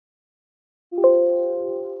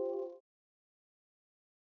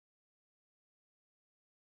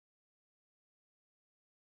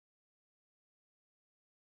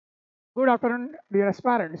Good afternoon, dear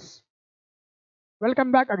aspirants.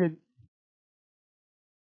 Welcome back again.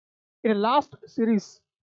 In the last series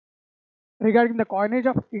regarding the coinage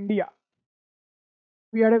of India,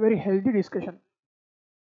 we had a very healthy discussion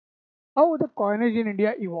how the coinage in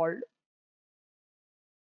India evolved.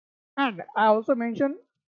 And I also mentioned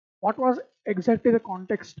what was exactly the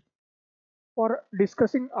context for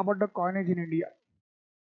discussing about the coinage in India.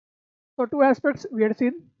 So two aspects we had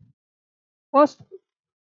seen. First,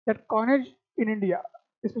 that coinage in India,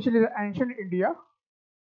 especially the ancient India,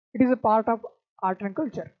 it is a part of art and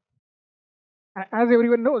culture. And as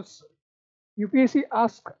everyone knows, UPSC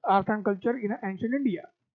asked art and culture in ancient India.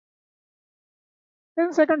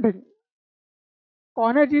 Then second thing,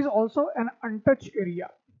 coinage is also an untouched area.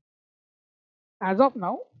 As of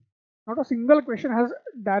now, not a single question has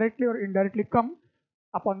directly or indirectly come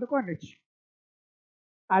upon the coinage.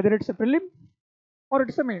 Either it's a prelim or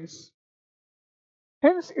it's a mains.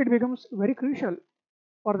 Hence, it becomes very crucial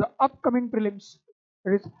for the upcoming prelims,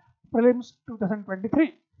 that is prelims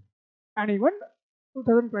 2023 and even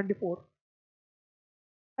 2024.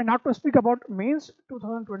 And not to speak about mains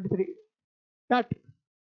 2023, that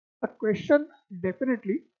a question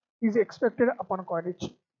definitely is expected upon coinage.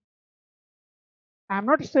 I am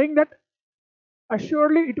not saying that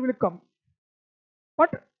assuredly it will come, but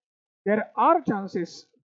there are chances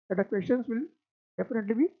that the questions will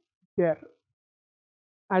definitely be there,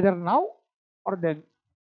 either now or then.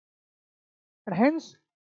 And hence,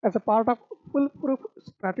 as a part of foolproof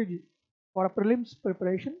strategy for a prelims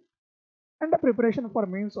preparation and the preparation for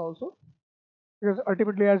mains also, because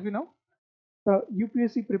ultimately, as we know, the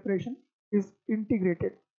UPSC preparation is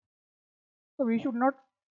integrated. So we should not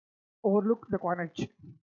overlook the coinage.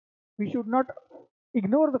 We should not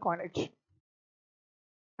ignore the coinage.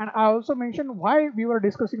 And I also mentioned why we were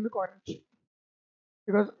discussing the coinage,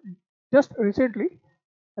 because just recently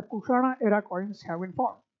the Kushana era coins have been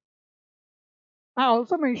found. I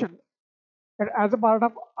also mentioned that as a part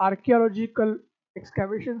of archaeological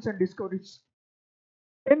excavations and discoveries,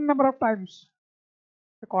 n number of times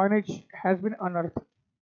the coinage has been unearthed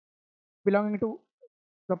belonging to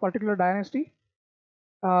the particular dynasty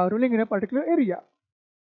ruling in a particular area.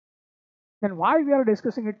 Then why we are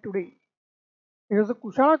discussing it today? It is the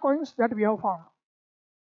Kushana coins that we have found.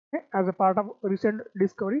 Okay? As a part of recent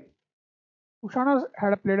discovery, Kushanas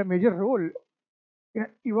had played a major role in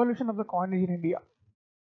evolution of the coinage in India.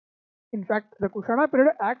 In fact, the Kushana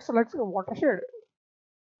period acts like a watershed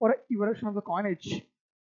for evolution of the coinage.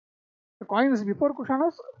 The coins before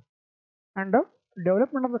Kushanas and the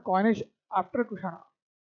development of the coinage after Kushana,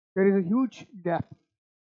 there is a huge gap,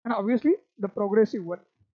 and obviously the progressive one.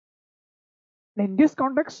 In this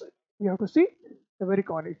context, we have to see the very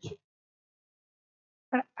coinage.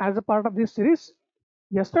 And as a part of this series,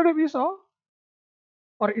 yesterday we saw,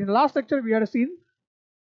 or in the last lecture, we had seen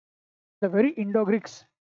the very Indo-Greeks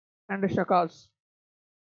and the Shakas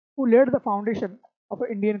who laid the foundation of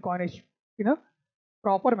Indian coinage in a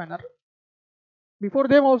proper manner. Before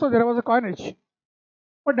them also there was a coinage,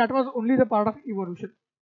 but that was only the part of evolution.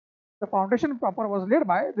 The foundation proper was laid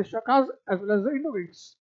by the Shakas as well as the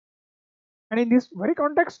Indo-Greeks. And in this very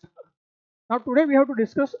context, now today we have to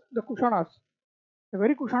discuss the Kushanas, the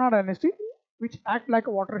very Kushana dynasty which act like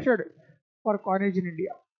a watershed for coinage in India.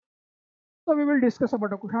 So we will discuss about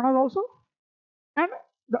the Kushanas also and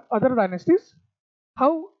the other dynasties,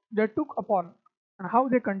 how they took upon and how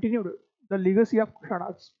they continued the legacy of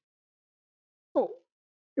Kushanas. So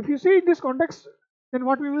if you see in this context, then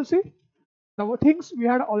what we will see? The things we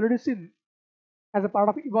had already seen as a part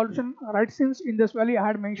of evolution, right? Since in this valley I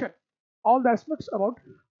had mentioned all the aspects about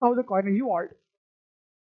how the coinage evolved.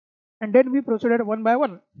 And then we proceeded one by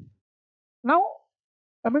one. Now,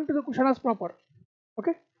 coming to the Kushanas proper,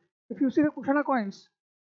 okay? If you see the Kushana coins,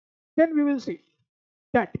 then we will see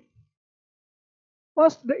that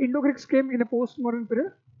first the Indo-Greeks came in a post-modern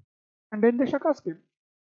period, and then the Shakas came.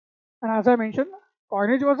 And as I mentioned,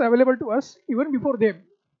 coinage was available to us even before them.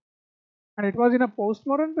 And it was in a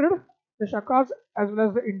post-modern period, the Shakas as well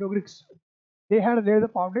as the Indo-Greeks, they had laid the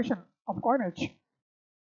foundation of coinage.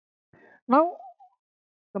 Now,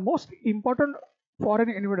 the most important foreign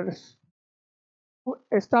invaders who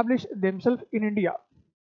established themselves in India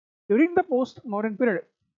during the post-modern period,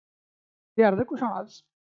 they are the Kushanas.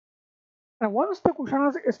 And once the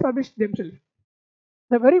Kushanas established themselves,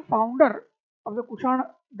 the very founder of the Kushana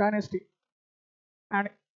dynasty and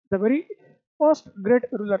the very first great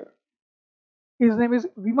ruler, his name is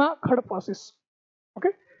𝐕𝐀𝐒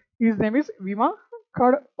Okay, his name is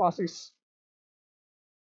𝐕𝐀𝐒.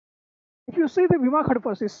 If you see the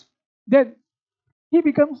𝐕𝐀𝐒, then he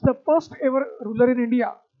becomes the first ever ruler in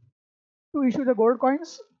India to issue the gold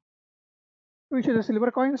coins to issue the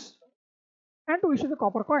silver coins and to issue the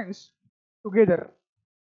copper coins together.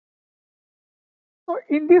 So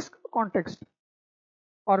in this context,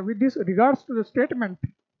 or with this regards to the statement,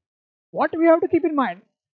 what we have to keep in mind?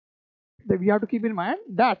 That we have to keep in mind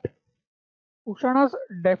that Kushanas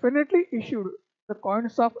definitely issued the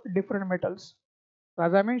coins of different metals. So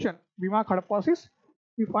as I mentioned, 𝐏𝐻𝐿,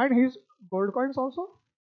 we find his gold coins also,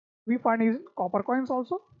 we find his copper coins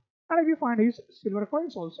also, and we find his silver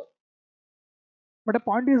coins also. But the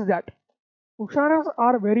point is that Kushanas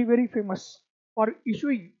are very famous for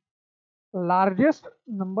issuing largest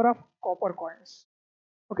number of copper coins.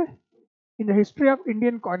 Okay, in the history of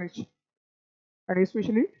Indian coinage, and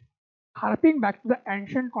especially harping back to the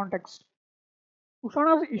ancient context,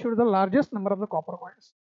 Kushanas issued the largest number of the copper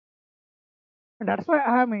coins. And that's why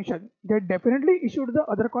I have mentioned they definitely issued the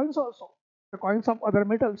other coins also, the coins of other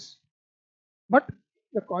metals. But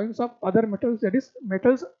the coins of other metals, that is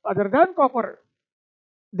metals other than copper,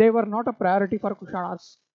 they were not a priority for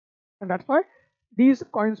Kushanas. And that's why these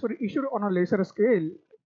coins were issued on a lesser scale.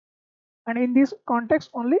 And in this context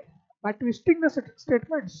only, by twisting the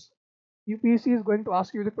statements, UPSC is going to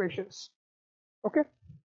ask you the questions. Okay.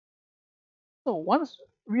 So once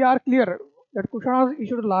we are clear that Kushanas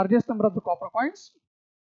issued the largest number of the copper coins,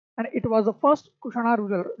 and it was the first Kushana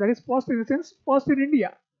ruler, that is first in the sense first in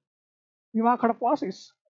India,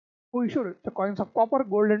 𝐏𝐻𝐿, who issued the coins of copper,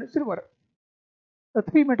 gold and silver, the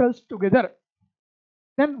three metals together.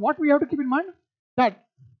 Then what we have to keep in mind, that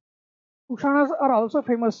Kushanas are also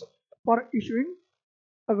famous for issuing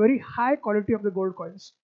a very high quality of the gold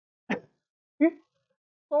coins. Okay,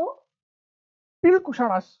 so till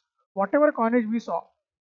Kushanas, whatever coinage we saw,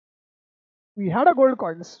 we had a gold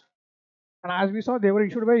coins, and as we saw, they were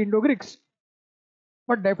issued by Indo-Greeks.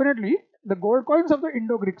 But definitely the gold coins of the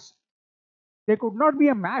Indo-Greeks, they could not be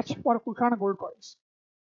a match for Kushana gold coins.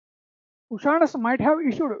 Kushanas might have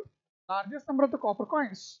issued largest number of the copper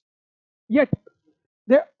coins, yet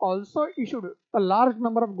they also issued a large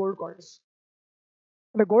number of gold coins.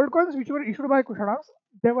 The gold coins which were issued by Kushanas,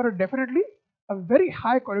 they were definitely a very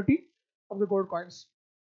high quality of the gold coins.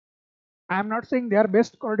 I am not saying they are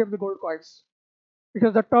best quality of the gold coins,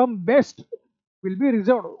 because the term best will be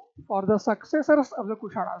reserved for the successors of the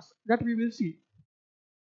Kushanas, that we will see.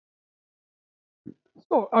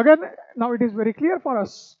 So again, now it is very clear for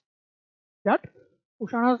us that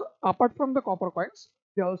Kushanas, apart from the copper coins,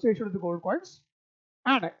 they also issued the gold coins,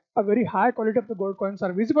 and a very high quality of the gold coins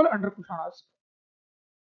are visible under Kushanas.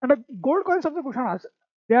 And the gold coins of the Kushanas,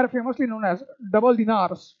 they are famously known as double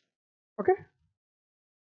dinars. Okay,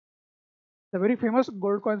 the very famous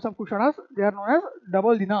gold coins of Kushanas, they are known as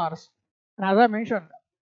double dinars. And as I mentioned,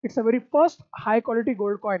 it's the very first high quality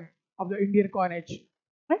gold coin of the Indian coinage,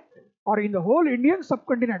 right? Or in the whole Indian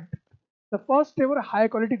subcontinent, the first ever high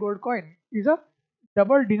quality gold coin is a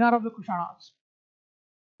double dinar of the Kushanas.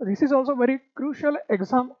 So this is also very crucial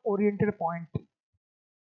exam oriented point.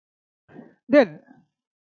 Then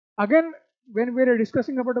again, when we are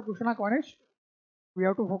discussing about the Kushana coinage, we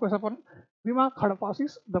have to focus upon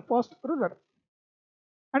𝐏𝐻𝐿, the first ruler.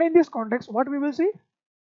 And in this context, what we will see,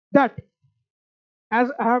 that as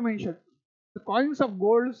I have mentioned, the coins of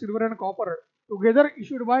gold, silver and copper together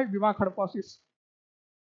issued by 𝐏𝐻𝐿.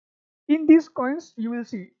 In these coins, you will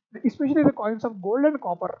see, especially the coins of gold and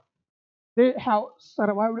copper, they have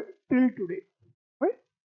survived till today. Right?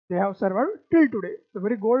 They have survived till today. The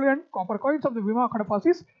very gold and copper coins of the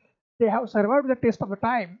𝐏𝐻𝐿, they have survived the test of the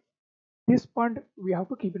time. This point we have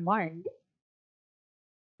to keep in mind.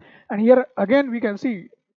 And here again we can see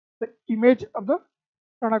the image of the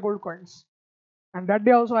Kushana gold coins. And that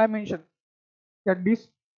day also I mentioned that this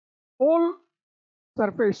whole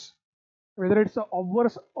surface, whether it's a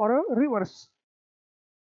obverse or a reverse,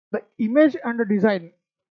 the image and the design,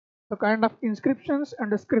 the kind of inscriptions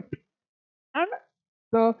and the script, and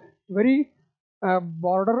the very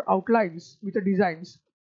border outlines with the designs,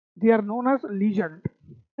 they are known as legend.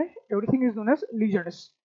 Okay? Everything is known as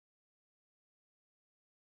legends.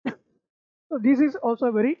 So this is also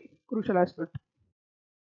a very crucial aspect.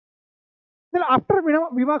 Then after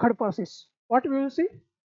𝐏𝐻𝐿, what we will see?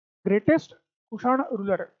 Greatest Kushana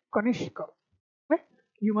ruler, Kanishka. Okay?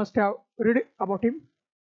 You must have read about him.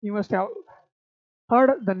 You must have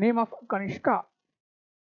heard the name of Kanishka.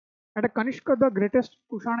 And Kanishka, the greatest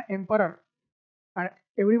Kushana emperor. And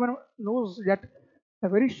everyone knows that the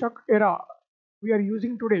very Shaka era we are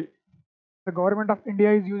using today, the government of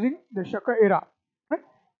India is using the Shaka era. Right?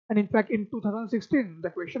 And in fact, in 2016, the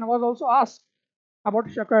question was also asked about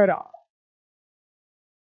Shaka era.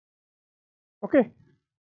 Okay.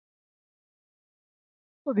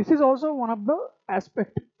 So this is also one of the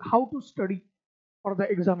aspect how to study for the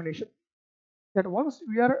examination. that once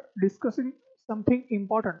we are discussing something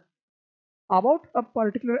important about a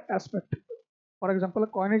particular aspect, for example, a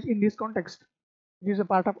coinage in this context, which is a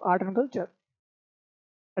part of art and culture,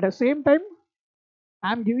 at the same time,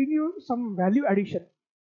 I am giving you some value addition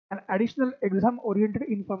and additional exam oriented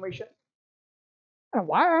information. And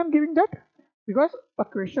why I am giving that? Because a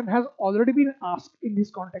question has already been asked in this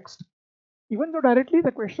context. Even though directly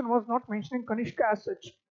the question was not mentioning 𝐂𝐿 as such,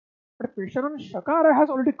 but a question on Shaka era has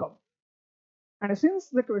already come. And since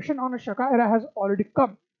the question on Shaka era has already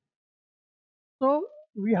come, so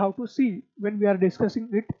we have to see when we are discussing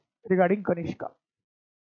it regarding Kanishka.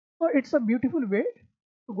 So it's a beautiful way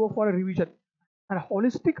to go for a revision and a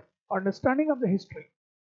holistic understanding of the history.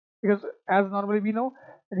 Because as normally we know,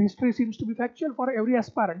 that history seems to be factual for every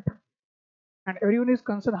aspirant, and everyone is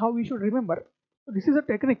concerned how we should remember. So this is a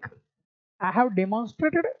technique I have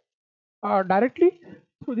demonstrated directly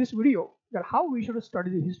through this video, that how we should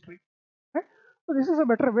study the history. Okay? So this is a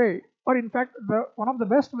better way, or in fact, one of the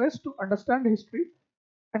best ways to understand history,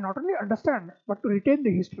 and not only understand but to retain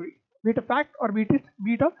the history, be it a fact or be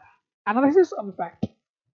it a analysis of the fact.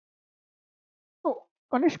 So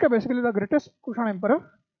Kanishka, basically the greatest Kushana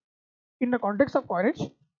emperor, in the context of coinage,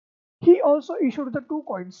 he also issued the two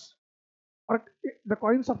coins, or the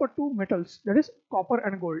coins of two metals, that is copper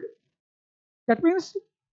and gold. That means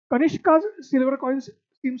Kanishka's silver coins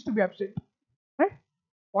seems to be absent. Right?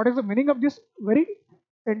 What is the meaning of this very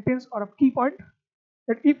sentence or a key point?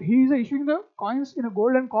 That if he is issuing the coins in a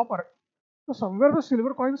gold and copper, so somewhere the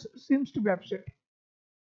silver coins seems to be absent.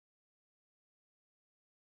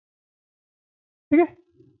 Okay?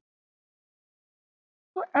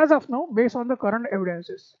 So as of now, based on the current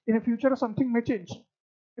evidences, in the future something may change.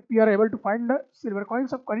 If we are able to find the silver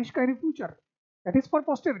coins of Kanishka in the future, that is for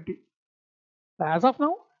posterity. So as of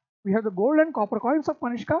now, we have the gold and copper coins of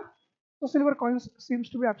Kanishka, so silver coins seems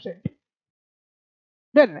to be absent.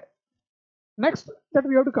 Then next that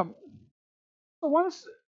we have to come. So once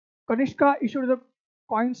Kanishka issued the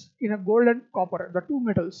coins in a gold and copper, the two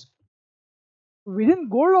metals, within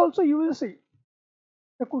gold also you will see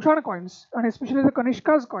the Kushana coins, and especially the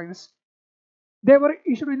Kanishka's coins, they were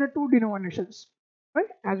issued in a two denominations. Right?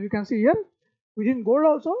 As we can see here, within gold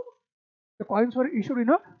also the coins were issued in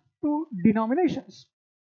a two denominations.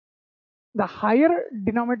 The higher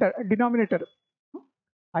denominator,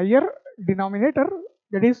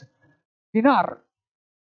 that is dinar,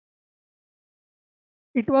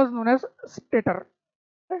 it was known as stater.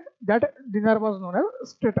 That dinar was known as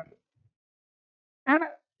stater. And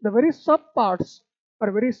the very sub parts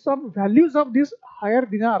or very sub values of this higher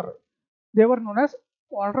dinar, they were known as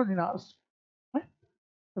quarter dinars.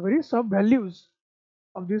 The very sub values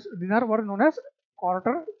of this dinar were known as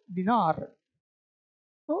quarter dinar.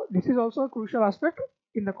 So this is also a crucial aspect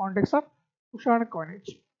in the context of Kushana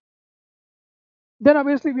coinage. Then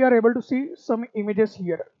obviously we are able to see some images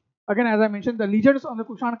here. Again, as I mentioned, the legends on the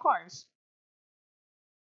Kushana coins.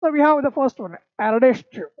 So we have the first one,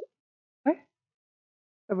 𝐂𝐨𝐿𝐻𝐿. Right?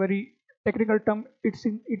 A very technical term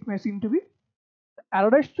it may seem to be.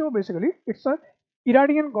 𝐂𝐿𝐻𝐿, basically it's a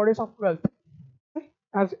Iranian goddess of wealth. Right?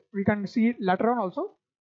 As we can see later on also,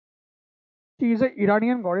 she is a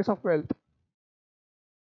Iranian goddess of wealth.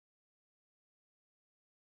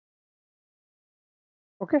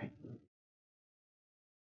 Okay.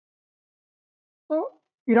 So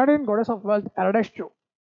Iranian goddess of wealth, 𝐂𝐿𝐻𝐿,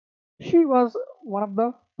 she was one of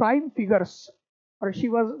the prime figures, or she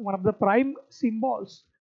was one of the prime symbols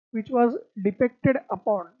which was depicted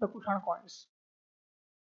upon the Kushana coins.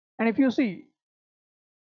 And if you see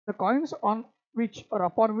the coins on which or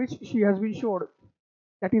upon which she has been showed,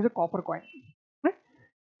 that is a copper coin. Right?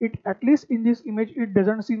 It, at least in this image, it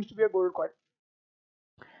doesn't seem to be a gold coin.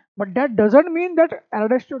 But that doesn't mean that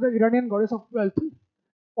𝐂𝐿𝐻𝐿, the Iranian goddess of wealth,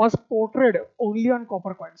 was portrayed only on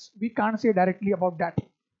copper coins. We can't say directly about that.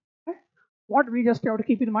 Okay? What we just have to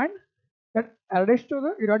keep in mind, that 𝐂𝐿𝐻𝐿,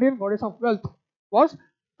 the Iranian goddess of wealth, was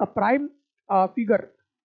a prime figure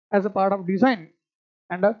as a part of design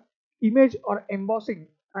and a image or embossing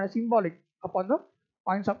and a symbolic upon the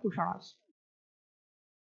coins of Kushanas.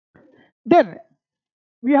 Then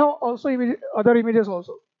we have also other images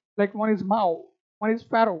also, like one is Mao, one is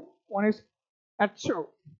Pharaoh, one is 𝐂𝐻𝐿.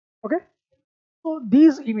 Okay, so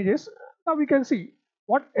these images, now we can see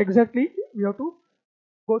what exactly we have to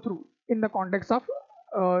go through in the context of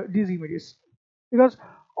these images, because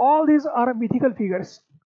all these are mythical figures.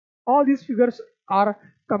 All these figures are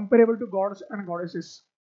comparable to gods and goddesses,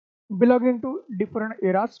 belonging to different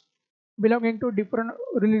eras, belonging to different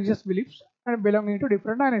religious beliefs, and belonging to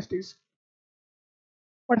different dynasties.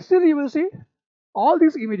 But still you will see all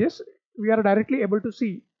these images we are directly able to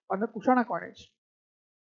see on the Kushana coinage.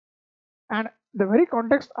 And the very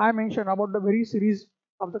context I mentioned about the very series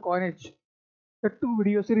of the coinage, the 2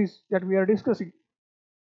 video series that we are discussing,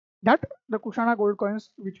 that the Kushana gold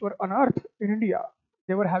coins which were unearthed in India,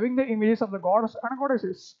 they were having the images of the gods and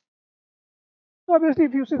goddesses. So obviously,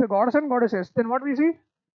 if you see the gods and goddesses, then what we see?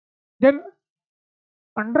 Then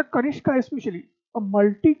under Kanishka especially, a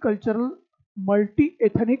multicultural,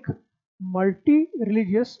 multi-ethnic,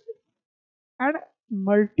 multi-religious, and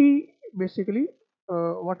multi basically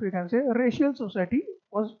what we can say racial society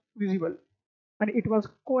was visible, and it was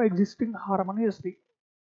coexisting harmoniously.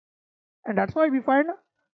 And that's why we find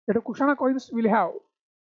that the Kushana coins will have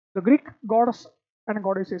the Greek gods and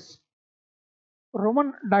goddesses,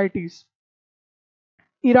 Roman deities,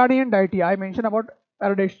 Iranian deity. I mentioned about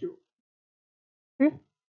𝐂𝐨𝐿𝐴. Okay?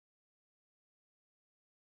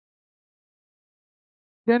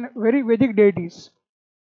 Then very Vedic deities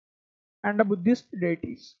and the Buddhist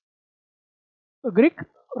deities. So Greek,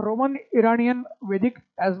 Roman, Iranian, Vedic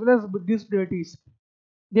as well as Buddhist deities,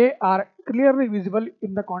 they are clearly visible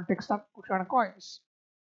in the context of Kushana coins.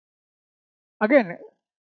 Again,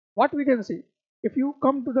 what we can see, if you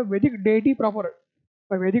come to the Vedic deity proper,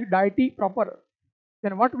 the Vedic deity proper,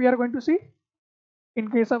 then what we are going to see? In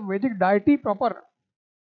case of Vedic deity proper,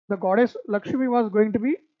 the goddess Lakshmi was going to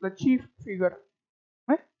be the chief figure.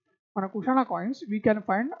 Right? On a Kushana coins, we can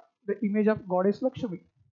find the image of goddess Lakshmi.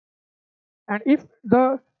 And if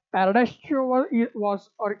the 𝐂𝐸𝐿𝐴 was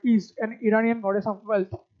or is an Iranian goddess of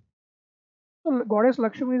wealth, so goddess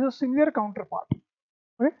Lakshmi is a similar counterpart.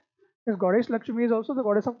 Okay? Because goddess Lakshmi is also the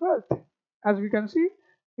goddess of wealth, as we can see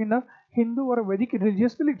in the Hindu or Vedic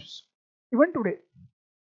religious beliefs. Even today,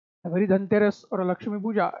 a very Dhanteras or a Lakshmi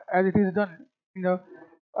Puja, as it is done in the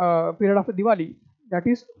period of Diwali, that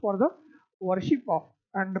is for the worship of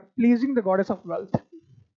and pleasing the goddess of wealth.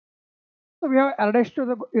 So we have 𝐂𝐸𝐿𝐴,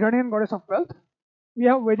 the Iranian goddess of wealth. We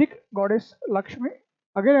have Vedic goddess Lakshmi,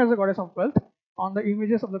 again as a goddess of wealth, on the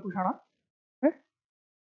images of the Kushana. Okay?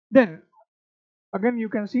 Then again you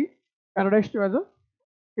can see 𝐂𝐸𝐿𝐴 as a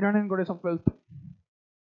Iranian goddess of wealth.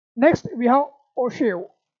 Next we have 𝐂𝐨𝐿𝐴.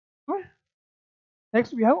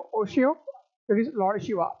 Next we have 𝐂𝐨𝐿𝐴, that is Lord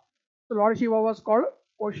Shiva. So Lord Shiva was called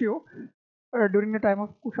𝐂𝐨𝐿𝐴 during the time of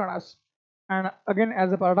Kushanas, and again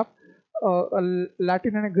as a part of a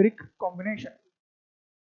Latin and a Greek combination.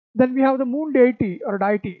 Then we have the moon deity or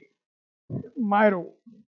deity 𝐒𝐿𝐴.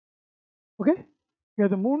 Okay, we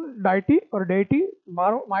have the moon deity or deity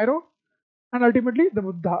𝐒𝐿𝐴, and ultimately the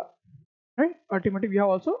Buddha. Right? Ultimately we have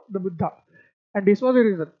also the Buddha, and this was the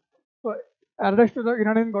reason. So 𝐂𝐸𝐿𝐴 to the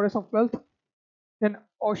Iranian goddess of wealth. Then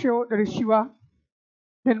𝐂𝐨𝐿𝐴, that is Shiva.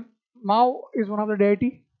 Then 𝐒𝐿𝐴 is one of the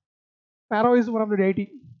deity. Pharaoh is one of the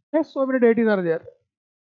deity. Yes, so many deities are there.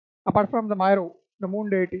 Apart from the 𝐒𝐿𝐴, the moon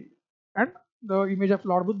deity, and the image of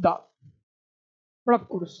Lord Buddha. But of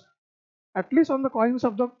course, at least on the coins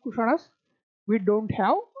of the Kushanas, we don't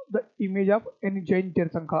have the image of any Jain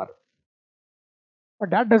Tirthankar.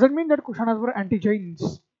 But that doesn't mean that Kushanas were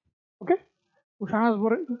anti-Jains. Okay, Kushanas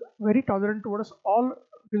were very tolerant towards all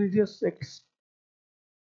religious sects,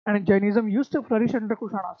 and Jainism used to flourish under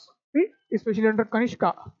Kushanas. See, especially under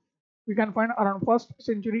Kanishka. We can find around 1st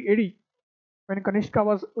century AD, when Kanishka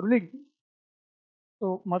was ruling.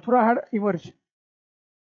 So Mathura had emerged,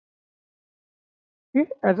 okay,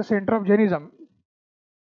 as a center of Jainism.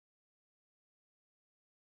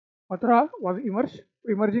 Mathura was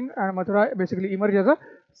emerging, and Mathura basically emerged as a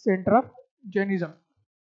center of Jainism.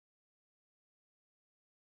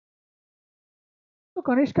 So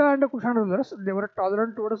Kanishka and the Kushana rulers, they were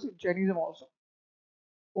tolerant towards Jainism also.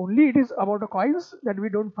 Only it is about the coins that we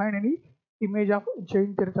don't find any image of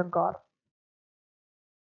Jain Tirthankar.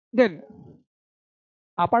 Then,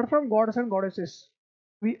 apart from gods and goddesses,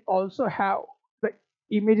 we also have the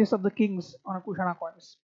images of the kings on a Kushana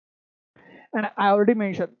coins. And I already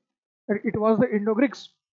mentioned that it was the Indo-Greeks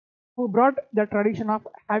who brought the tradition of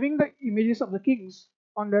having the images of the kings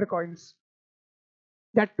on their coins.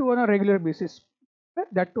 That too on a regular basis.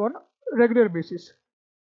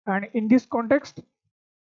 And in this context,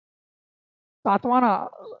 Satavahana,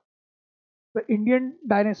 the Indian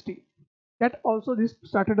dynasty, that also this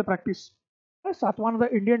started the practice. Satavahana,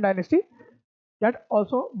 the Indian dynasty, that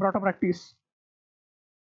also brought a practice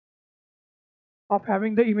of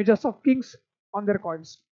having the images of kings on their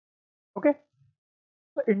coins. Okay,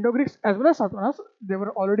 so Indo-Greeks as well as Satavahanas, they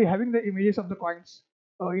were already having the images of the coins,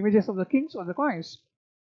 images of the kings on the coins.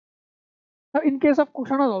 Now, in case of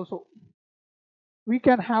Kushanas also, we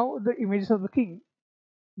can have the images of the king,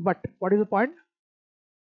 but what is the point?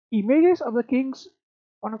 Images of the kings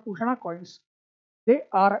on a Kushana coins, they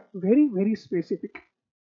are very specific.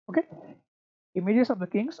 Okay, images of the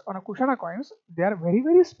kings on a Kushana coins, they are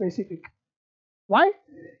very specific. Why?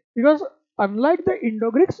 Because unlike the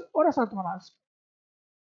Indo-Greeks or Satvahanas,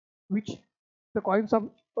 which the coins of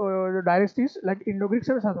the dynasties like Indo-Greeks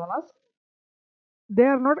and Satvahanas, they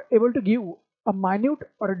are not able to give a minute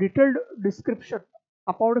or a detailed description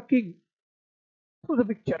about a king through the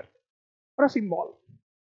picture or a symbol.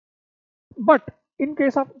 But in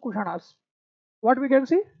case of Kushanas, what we can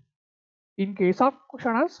see? In case of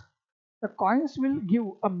Kushanas, the coins will give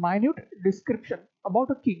a minute description about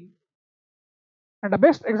a king. And the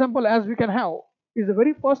best example as we can have is the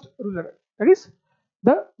very first ruler, that is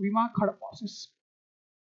the 𝐕𝐀𝐒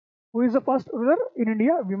Who is the first ruler in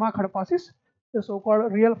India? 𝐕𝐀𝐒, the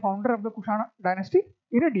so-called real founder of the Kushana dynasty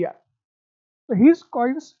in India. So his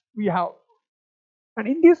coins we have, and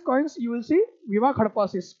in these coins you will see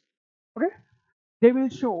𝐕𝐀𝐒. Okay, they will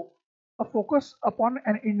show a focus upon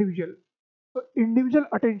an individual. So individual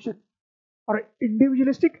attention or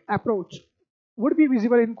individualistic approach would be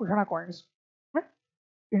visible in Kushana coins. Okay?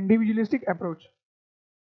 Individualistic approach.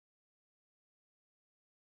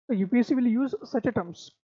 So UPSC will use such a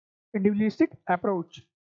terms, individualistic approach,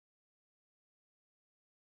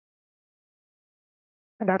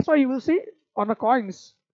 and that's why you will see on the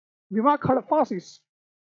coins 𝐕𝐀𝐒.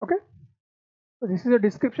 Okay, so this is a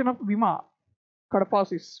description of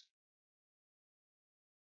𝐕𝐀𝐒.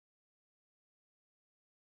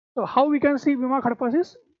 So how we can see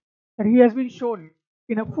𝐕𝐀𝐒? That he has been shown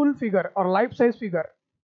in a full figure or life-size figure.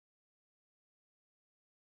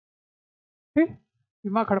 Okay,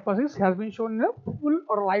 𝐕𝐀𝐒 has been shown in a full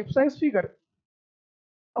or life-size figure.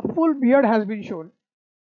 A full beard has been shown.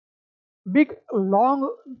 Big long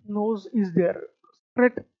nose is there.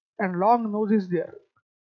 Straight and long nose is there.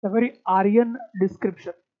 The very Aryan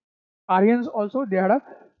description. Aryans also, they had a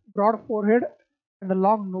broad forehead and a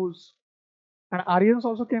long nose. And Aryans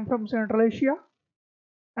also came from Central Asia,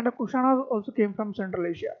 and the Kushanas also came from Central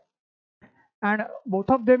Asia. And both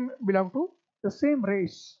of them belong to the same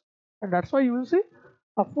race. And that's why you will see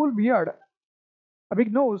a full beard, a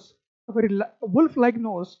big nose, a very wolf-like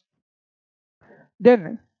nose.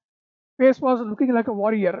 Then face was looking like a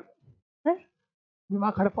warrior. Okay?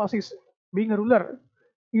 𝐕𝐀𝐒 being a ruler,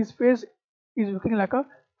 his face is looking like a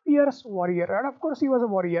fierce warrior, and of course he was a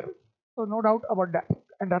warrior, so no doubt about that.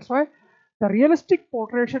 And that's why the realistic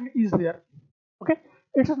portrayal is there. Okay,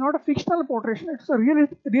 it is not a fictional portrayal, it's a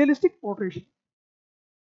realistic portrayal.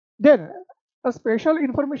 Then a special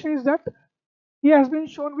information is that he has been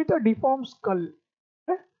shown with a deformed skull.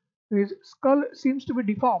 Okay? His skull seems to be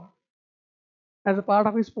deformed as a part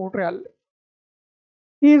of his portrayal.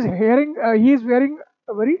 He is wearing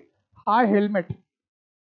a very high helmet.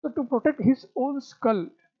 So to protect his own skull,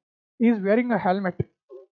 he is wearing a helmet.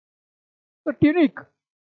 The tunic,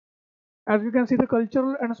 as you can see, the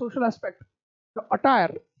cultural and social aspect, the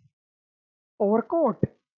attire, overcoat,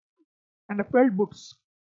 and the felt boots.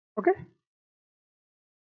 Okay.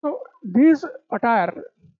 So this attire,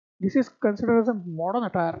 this is considered as a modern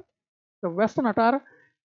attire, the Western attire,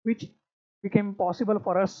 which became possible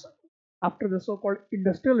for us after the so-called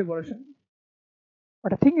industrial revolution.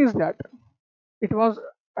 But the thing is that it was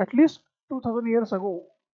at least 2000 years ago,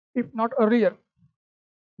 if not earlier,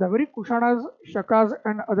 the very Kushanas, Shakas,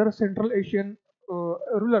 and other Central Asian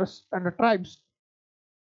rulers and the tribes,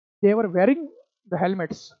 they were wearing the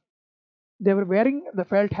helmets, they were wearing the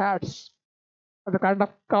felt hats, the kind of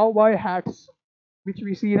cowboy hats which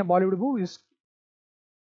we see in Bollywood movies.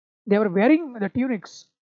 They were wearing the tunics,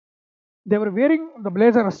 they were wearing the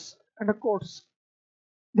blazers and the coats,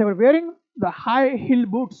 they were wearing the high heel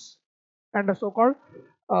boots and the so-called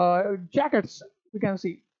jackets, we can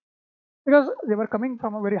see, because they were coming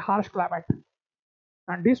from a very harsh climate,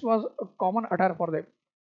 and this was a common attire for them.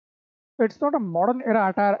 So it's not a modern era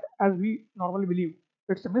attire as we normally believe,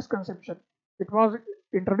 it's a misconception. It was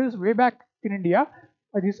introduced way back in India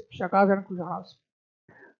by these Shakas and Kushanas.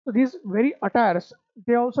 So these very attires,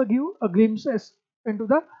 they also give a glimpses into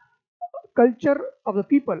the culture of the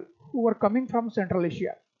people who were coming from Central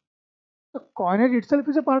Asia. So coinage itself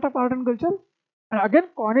is a part of art and culture, and again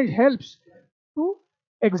coinage helps to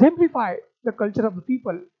exemplify the culture of the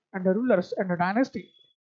people and the rulers and the dynasty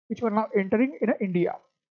which were now entering in India.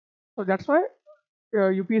 So that's why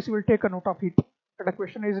UPSC will take a note of it, and the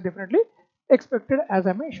question is definitely expected as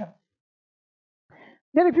I mentioned.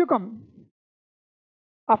 Then if you come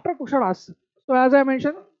after Kushanas, so as I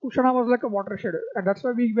mentioned, Kushana was like a watershed, and that's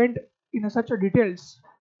why we went in such a details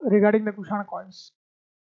regarding the Kushana coins.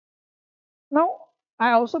 Now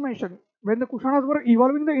I also mentioned when the Kushanas were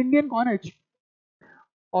evolving the Indian coinage,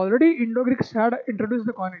 already Indo-Greeks had introduced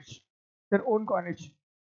the coinage, their own coinage,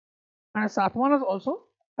 and Satvahanas also,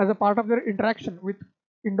 as a part of their interaction with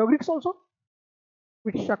Indo-Greeks also,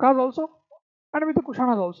 with Shakas also, and with the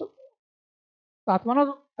Kushanas also.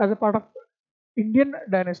 Satvahanas, as a part of Indian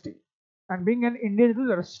dynasty and being an Indian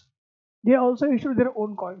rulers, they also issued their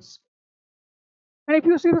own coins. And if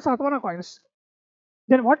you see the Satvahana coins,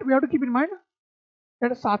 then what we have to keep in mind,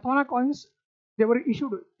 that Satvahana coins, they were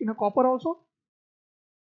issued in a copper also,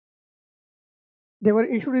 they were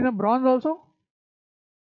issued in a bronze also.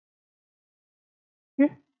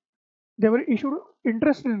 Okay, they were issued,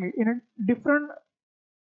 interestingly, in a different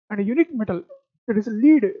and a unique metal, that is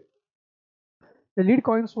lead. The lead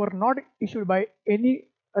coins were not issued by any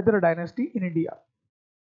other dynasty in India,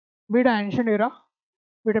 be it an ancient era,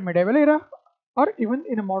 be it a medieval era, or even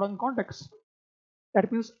in a modern context.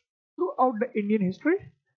 That means throughout the Indian history,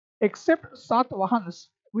 except Satvahans,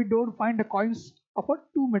 we don't find the coins of a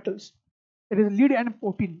two metals. It is lead and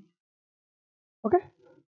protein. Okay,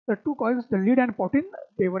 the two coins, the lead and protein,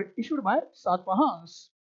 they were issued by Satvahans.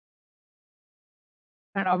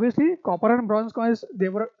 And obviously, copper and bronze coins, they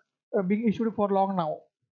were being issued for long now.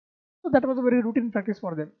 So that was a very routine practice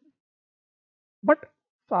for them. But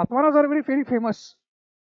Satvahanas are very famous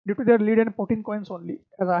due to their lead and protein coins only,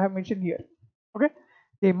 as I have mentioned here. Okay,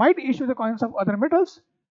 they might issue the coins of other metals,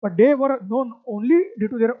 but they were known only due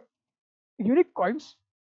to their unique coins,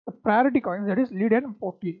 the priority coins, that is lead and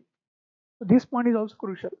protein. So this point is also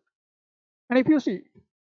crucial. And if you see,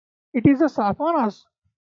 it is the Satvahanas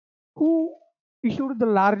who issued the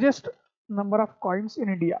largest number of coins in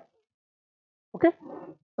India. Okay,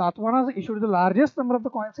 Satvahanas issued the largest number of the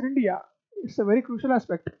coins in India. It's a very crucial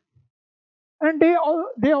aspect. And they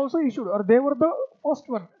also issued, or they were the first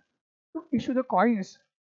one to issue the coins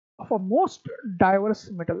of a most diverse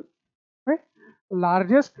metal. Right?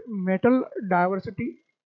 Largest metal diversity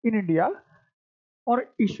in India for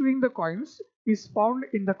issuing the coins is found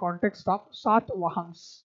in the context of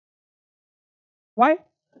Satvahans. Why?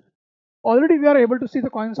 Already we are able to see the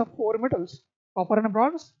coins of four metals: copper and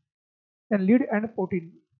bronze, and lead and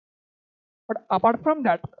protein. But apart from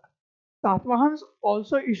that, Satvahans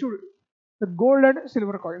also issued the gold and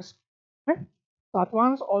silver coins. Okay?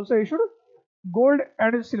 Satvahans also issued gold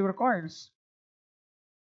and silver coins.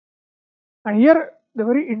 And here the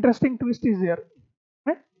very interesting twist is there.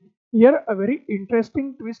 Okay? Here a very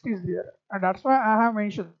interesting twist is there, and that's why I have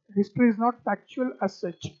mentioned history is not factual as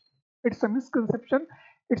such. It's a misconception,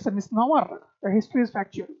 it's a misnomer. The history is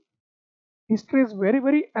factual. History is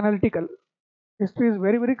very analytical. History is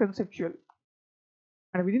very conceptual.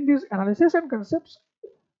 And within these analysis and concepts,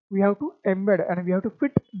 we have to embed and we have to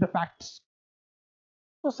fit the facts.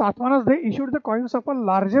 So Satvahanas, they issued the coins of a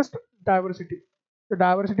largest diversity, the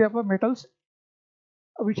diversity of metals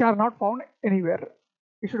which are not found anywhere,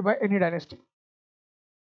 issued by any dynasty.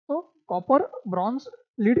 So copper, bronze,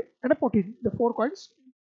 lead, and protein, the four coins,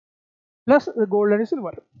 plus the gold and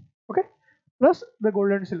silver. Okay, plus the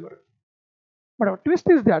gold and silver. But our twist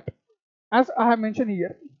is that, as I have mentioned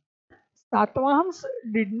here, Satvahans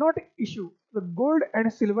did not issue the gold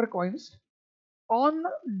and silver coins on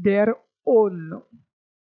their own.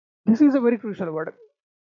 This is a very crucial word.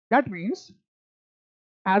 That means,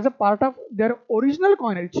 as a part of their original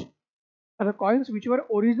coinage, the coins which were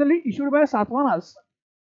originally issued by Satvahans,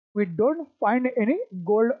 we don't find any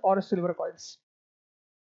gold or silver coins.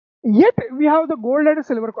 Yet we have the gold and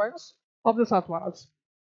silver coins of the Satvahans.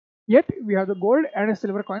 Yet we have the gold and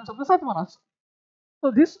silver coins of the Satvahans.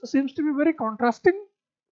 So this seems to be very contrasting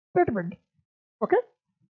statement. Okay,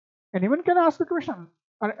 anyone can ask the question,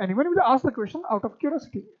 or anyone will ask the question out of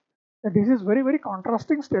curiosity. And this is very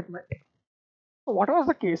contrasting statement. So what was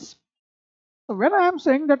the case? So when I am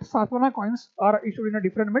saying that Satvahana coins are issued in a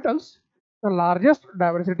different metals, the largest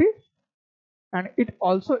diversity, and it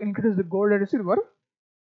also includes the gold and silver,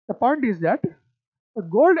 the point is that the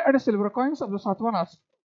gold and silver coins of the Satvahans,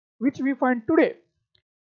 which we find today,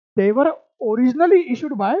 they were originally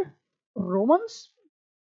issued by Romans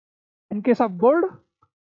in case of gold,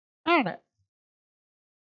 and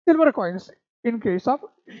silver coins in case of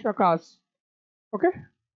shakas. Okay,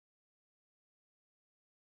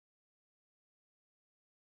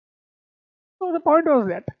 so the point was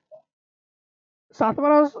that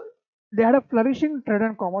Satvahans, they had a flourishing trade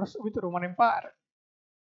and commerce with Roman Empire,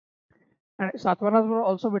 and Satvahans were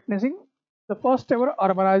also witnessing the first ever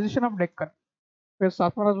urbanization of Deccan, where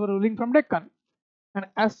Satvahans were ruling from Deccan, and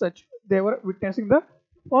as such they were witnessing the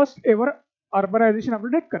first ever urbanization of the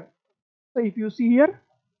Deccan. So if you see here,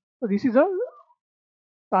 so this is a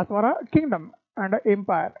Satvahana kingdom and an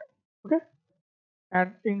empire. Okay,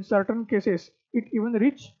 and in certain cases it even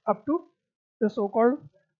reached up to the so-called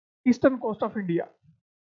eastern coast of India.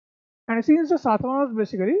 And since the Satvahans,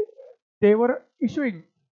 basically they were issuing,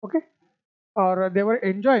 okay, or they were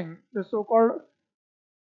enjoying the so-called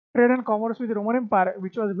trade and commerce with the Roman Empire,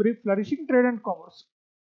 which was very flourishing trade and commerce.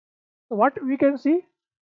 So what we can see?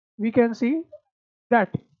 We can see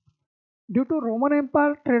that due to Roman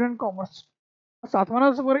Empire trade and commerce,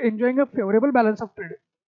 Satavahanas were enjoying a favorable balance of trade.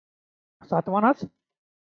 Satavahanas,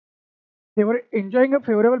 they were enjoying a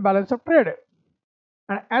favorable balance of trade,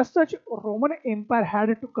 and as such, Roman Empire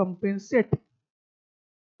had to compensate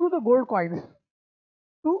through the gold coins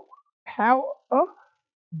to have a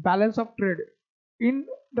balance of trade in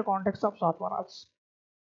the context of Satavahanas.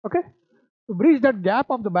 Okay, to bridge that gap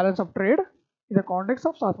of the balance of trade in the context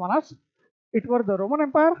of Satavahanas, it was the Roman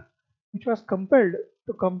Empire which was compelled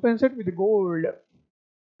to compensate with gold.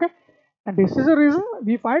 Okay, and this is the reason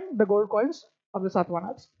we find the gold coins of the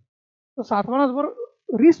Satavahanas. So Satavahanas were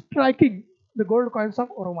restriking the gold coins of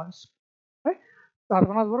Romans. Right?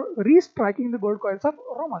 Satavahanas were restriking the gold coins of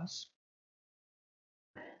Romans.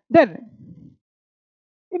 Then,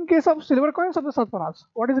 in case of silver coins of the Satavahanas,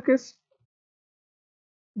 what is the case?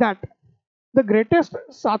 That the greatest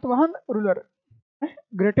Satavahan ruler,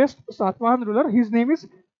 his name is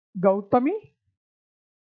𝐂𝐨𝐿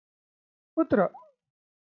Putra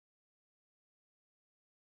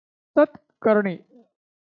Satkarni.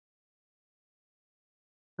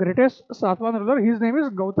 Greatest Satavahan ruler, his name is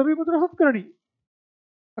𝐂𝐨𝐿 Putra Satkarni.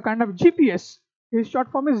 A kind of GPS. His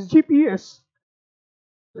short form is GPS.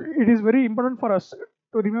 It is very important for us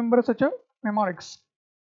to remember such a mnemonics.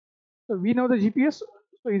 So we know the GPS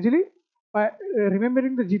so easily. By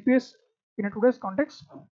remembering the GPS in a today's context,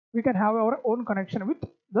 we can have our own connection with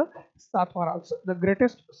the Satavahanas. The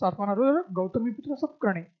greatest Satavahan ruler, 𝐂𝐨𝐿 Putra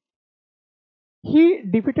Satkarni. He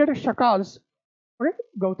defeated Shakas. Okay,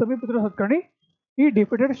 𝐂𝐨𝐿 Putra Satkarni. He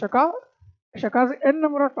defeated Shakas n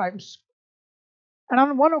number of times. And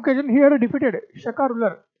on one occasion, he had defeated Shaka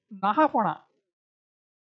ruler Nahapana.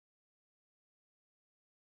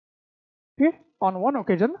 Okay, on one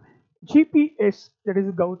occasion, GPS, that is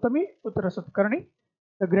𝐂𝐨𝐿 Putra Satkarni,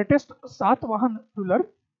 the greatest Satavahan ruler,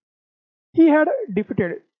 he had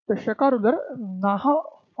defeated the Shaka ruler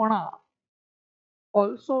Nahapana,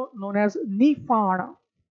 also known as Nifana.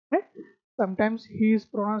 Okay? Sometimes he is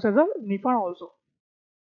pronounced as a Nifana also.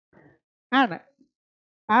 And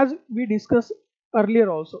as we discussed earlier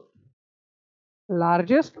also,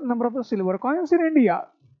 largest number of the silver coins in India,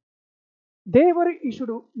 they were issued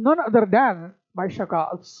none other than by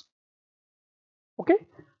Shakals. Okay,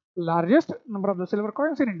 largest number of the silver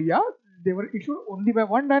coins in India, they were issued only by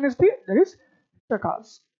one dynasty, that is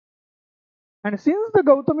Shakals. And since the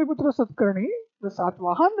𝐂𝐨𝐿 Putra Satkarni, the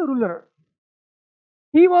Satavahan ruler,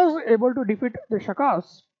 he was able to defeat the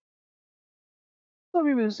Shakas. So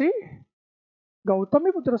we will see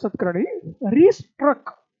𝐂𝐨𝐿 Putra Satkarni restruck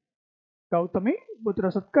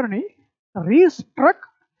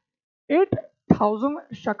 8,000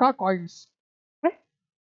 Shaka coins. Okay?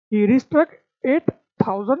 He restruck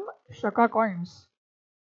 8,000 Shaka coins,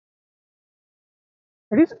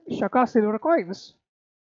 that is Shaka silver coins,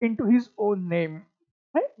 into his own name.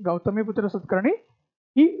 Okay? 𝐂𝐨𝐿 Putra Satkarni,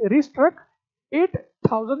 he restruck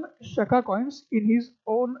 8,000 Shaka coins in his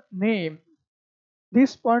own name.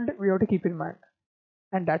 This point we have to keep in mind,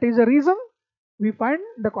 and that is the reason we find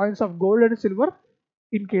the coins of gold and silver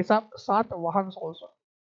in case of Satvahans also.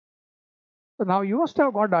 So now you must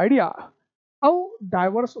have got the idea how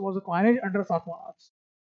diverse was the coinage under Satvahanas.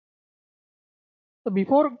 So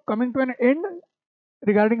before coming to an end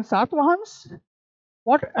regarding Satvahans,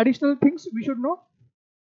 what additional things we should know?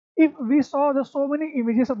 If we saw the so many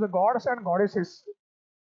images of the gods and goddesses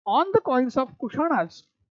on the coins of Kushanas,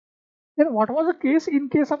 then what was the case in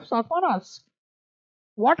case of Satvahanas?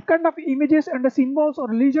 What kind of images and the symbols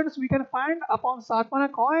or legends we can find upon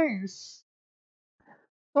Satvahana coins?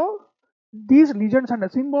 So these legends and the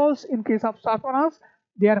symbols in case of Satvahanas,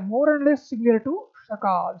 they are more or less similar to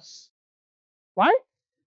Shakas. Why?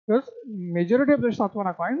 Because majority of the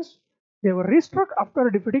Satvahana coins, they were restruck after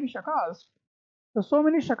defeating Shakas. So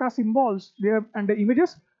many Shaka symbols there and the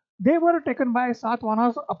images, they were taken by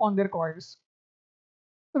Satvahanas upon their coins.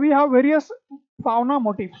 So we have various fauna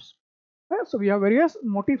motifs. Okay? So we have various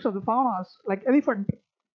motifs of the faunas like elephant,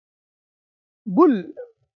 bull,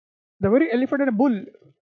 the very elephant and bull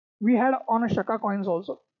we had on Shaka coins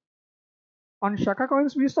also. On Shaka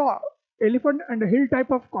coins we saw elephant and hill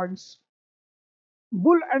type of coins,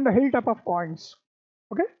 bull and hill type of coins.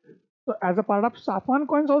 Okay. So as a part of Satvahan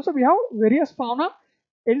coins also we have various fauna,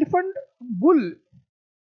 elephant, bull.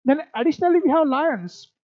 Then additionally we have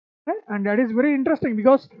lions. Okay? And that is very interesting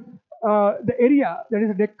because the area, that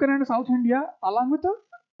is Deccan and South India, along with the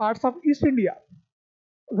parts of East India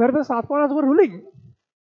where the Satvahanas were ruling,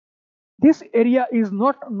 this area is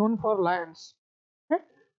not known for lions. Okay?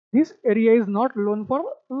 This area is not known for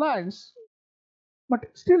lions, but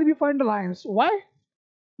still we find lions. Why?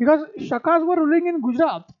 Because Shakas were ruling in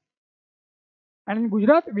Gujarat, and in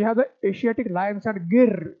Gujarat we have the Asiatic lions at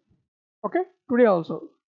Gir. Okay, today also,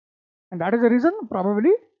 and that is the reason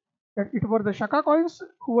probably that it were the Shaka coins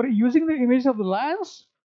who were using the images of the lions.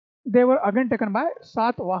 They were again taken by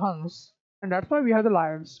Satvahans, and that's why we have the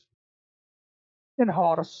lions. Then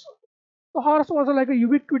horse. The horse was like a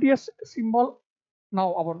ubiquitous symbol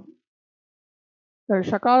now our the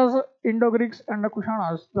Shakas, Indo-Greeks and the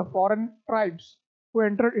Kushanas, the foreign tribes who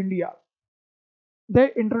entered India,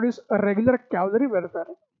 they introduced a regular cavalry warfare.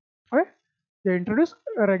 Okay? They introduced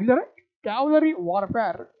a regular cavalry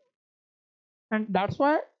warfare, and that's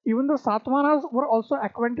why even the Satvahanas were also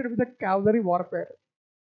acquainted with the cavalry warfare.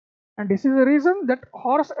 And this is the reason that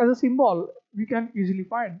horse as a symbol we can easily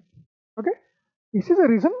find. Okay, this is the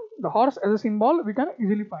reason the horse as a symbol we can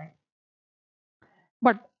easily find.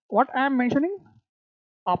 But what I am mentioning,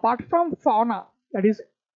 apart from fauna, that is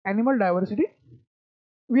animal diversity,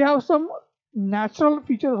 we have some natural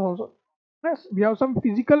features also. Yes, we have some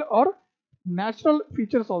physical or natural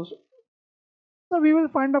features also. So we will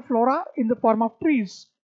find the flora in the form of trees,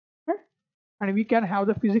 okay? And we can have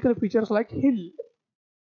the physical features like hill.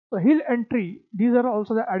 So hill and tree, these are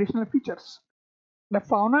also the additional features. The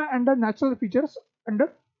fauna and the natural features and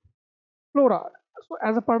the flora. So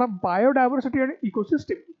as a part of biodiversity and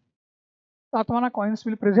ecosystem, Satvahana coins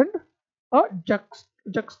will present a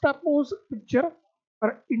juxtaposed picture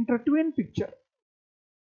or intertwined picture.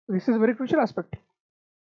 This is a very crucial aspect.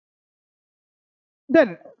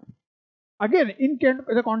 Then again, in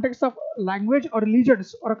the context of language or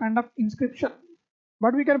legends or a kind of inscription,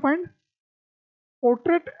 what we can find,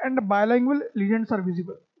 portrait and bilingual legends are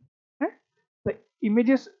visible. Okay? The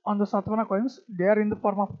images on the Satvahana coins, they are in the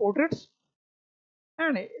form of portraits,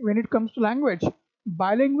 and when it comes to language,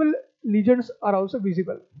 bilingual legends are also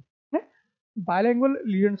visible. Okay? Bilingual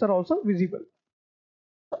legends are also visible.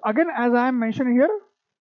 So again, as I am mentioning here,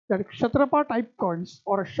 that Kshatrapa type coins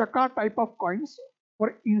or Shaka type of coins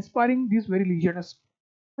were inspiring these very legends.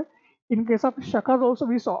 Okay? In case of Shakas also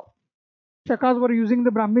we saw, Shakas were using the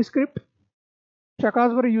Brahmi script,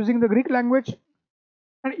 Shakas were using the Greek language,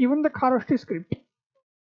 and even the Kharosthi script.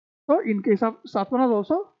 So in case of Satvahanas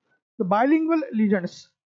also, the bilingual legends,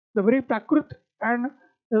 the very Prakrit and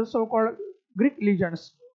the so-called Greek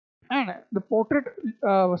legends, and the portrait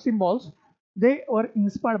symbols, they were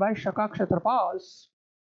inspired by Shaka Kshatrapas.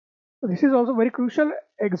 So this is also very crucial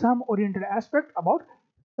exam-oriented aspect about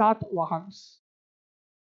Satvahans.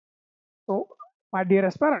 So my dear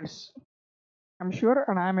aspirants, I'm sure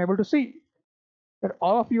and I am able to see that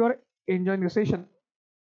all of you are enjoying the session,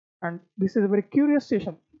 and this is a very curious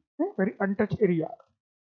session, very untouched area.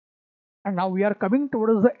 And now we are coming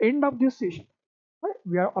towards the end of this session. Right?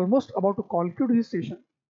 We are almost about to conclude this session.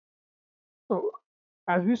 So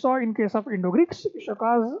as we saw in case of Indo-Greeks,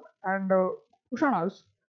 Shakas and Kushanas,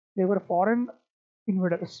 they were foreign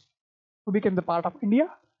invaders who became the part of India,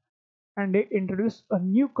 and they introduced a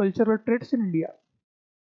new cultural traits in India.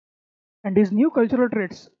 And these new cultural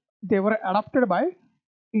traits, they were adopted by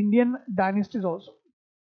Indian dynasties also.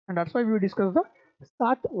 And that's why we discussed the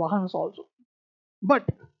Satvahans also. But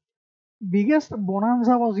biggest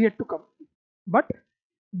bonanza was yet to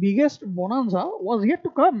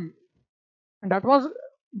come. And that was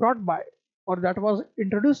brought by, or that was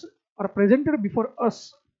introduced or presented before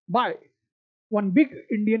us by one big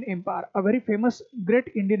Indian empire, a very famous great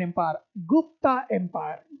Indian empire, Gupta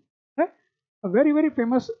Empire. A very, very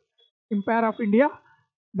famous empire of India,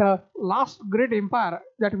 the last great empire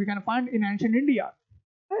that we can find in ancient India.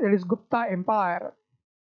 That is Gupta Empire.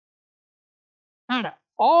 And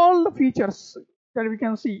all the features that we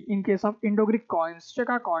can see in case of Indo-Greek coins,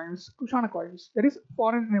 Shaka coins, Kushana coins, there is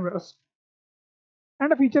foreign invaders,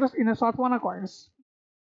 and the features in the Satvahana coins,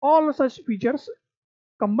 all such features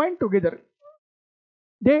combined together,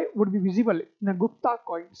 they would be visible in the Gupta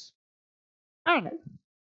coins. And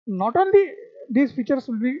not only these features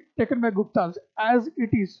will be taken by Guptas as it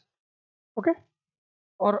is, okay,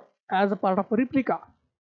 or as a part of a replica,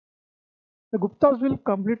 the Guptas will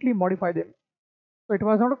completely modify them. So it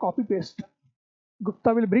was not a copy paste.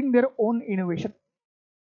 Gupta will bring their own innovation.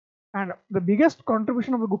 And the biggest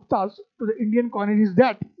contribution of the Guptas to the Indian coinage is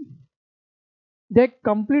that they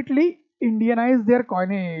completely Indianize their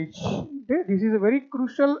coinage. Okay? This is a very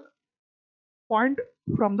crucial point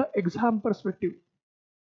from the exam perspective.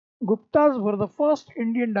 Guptas were the first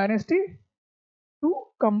Indian dynasty to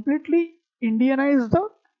completely Indianize the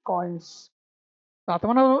coins.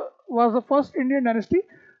 Satvahana was the first Indian dynasty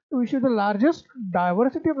to issue the largest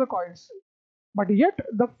diversity of the coins. but yet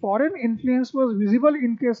the foreign influence was visible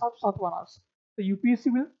in case of Satvahanas. The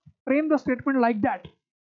UPSC will frame the statement like that.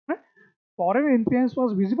 Foreign influence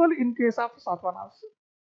was visible in case of Satvahanas,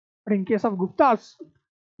 but in case of Guptas,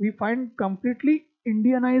 we find completely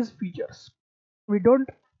Indianized features. We don't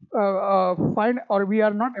find, or we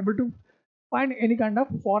are not able to find any kind of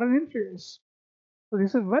foreign influence. So this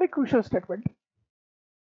is a very crucial statement.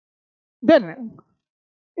 Then,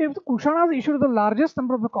 if the Kushanas issued the largest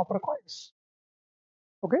number of the copper coins,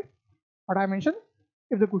 okay, what I mentioned,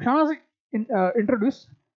 if the Kushanas introduced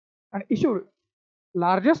and issued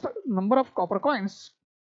largest number of copper coins,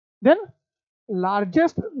 then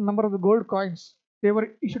largest number of the gold coins, they were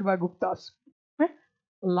issued by Guptas. Okay?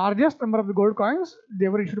 Largest number of the gold coins, they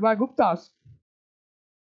were issued by Guptas.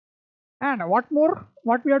 And what more,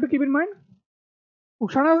 what we have to keep in mind,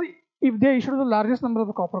 Kushanas, if they issued the largest number of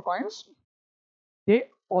the copper coins, they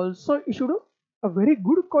also issued a very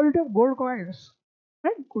good quality of gold coins.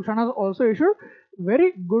 Right? Kushanas also issued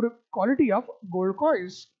very good quality of gold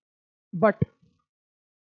coins. But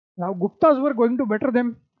now Guptas were going to better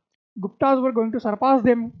them. Guptas were going to surpass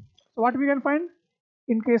them. So what we can find?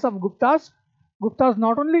 In case of Guptas, Guptas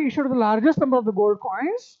not only issued the largest number of the gold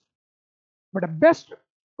coins, but the best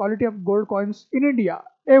quality of gold coins in India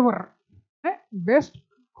ever. Best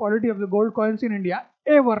quality of the gold coins in India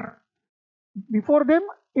ever. Before them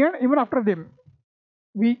and even after them,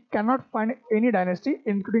 we cannot find any dynasty,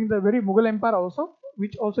 including the very Mughal Empire also,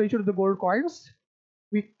 which also issued the gold coins.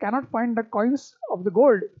 We cannot find the coins of the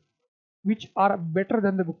gold which are better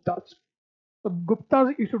than the Guptas. So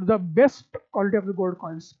Guptas issued the best quality of the gold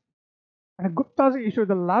coins, and Guptas issued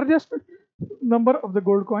the largest number of the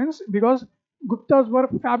gold coins because Guptas were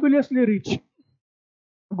fabulously rich.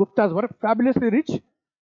 Guptas were fabulously rich,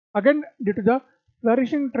 again due to the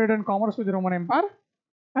flourishing trade and commerce with the Roman Empire,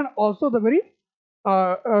 and also the very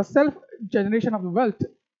self-generation of the wealth,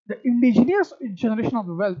 the indigenous generation of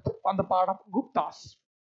the wealth on the part of Guptas.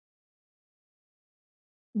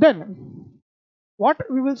 Then, what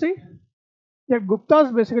we will see, that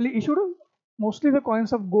Guptas basically issued mostly the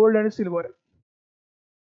coins of gold and silver.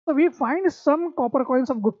 So we find some copper coins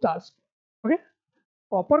of Guptas. Okay,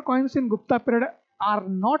 copper coins in Gupta period are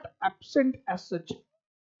not absent as such.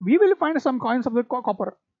 We will find some coins of the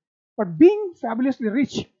copper, but being fabulously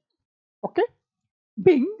rich, okay,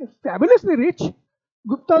 being fabulously rich,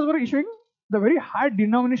 Guptas were issuing the very high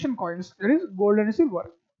denomination coins, that is gold and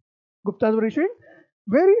silver. Guptas were issuing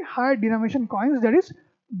very high denomination coins, that is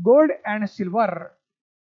gold and silver.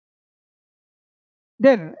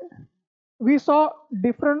 Then we saw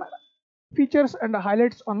different features and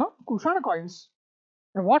highlights on the Kushana coins,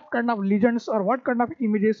 and what kind of legends or what kind of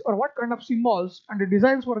images or what kind of symbols and the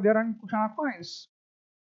designs were there on Kushana coins.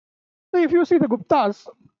 So if you see the Guptas,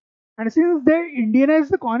 and since they Indianized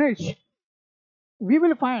the coinage, we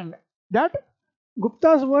will find that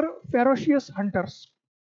Guptas were ferocious hunters.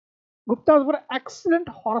 Guptas were excellent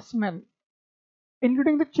horsemen,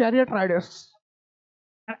 including the chariot riders.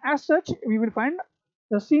 And as such, we will find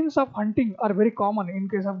the scenes of hunting are very common in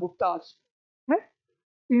case of Guptas.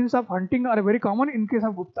 Scenes of hunting are very common in case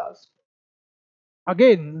of Guptas.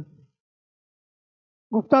 Again,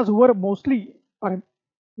 Guptas who were mostly or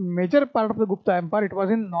major part of the Gupta Empire, it was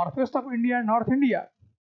in northwest of India and North India.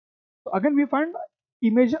 So again, we find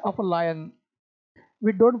image of a lion.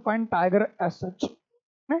 We don't find tiger as such.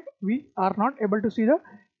 We are not able to see the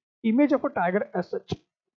image of a tiger as such.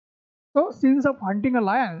 So scenes of hunting a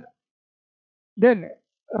lion. Then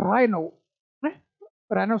rhino.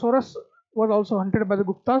 Rhinoceros was also hunted by the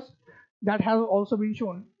Guptas. That has also been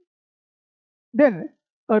shown. Then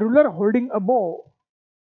a ruler holding a bow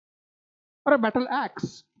or a battle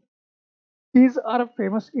axe. These are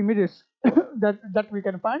famous images that we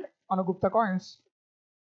can find on a Gupta coins.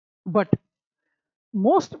 But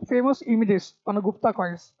most famous images on a Gupta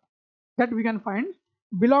coins that we can find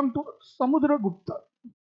belong to Samudragupta.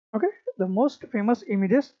 Okay, the most famous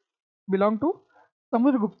images belong to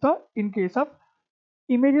Samudragupta in case of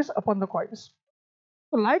images upon the coins.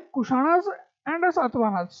 So like Kushanas and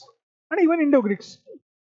Satvahanas and even Indo-Greeks,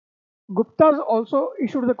 Guptas also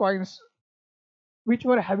issued the coins which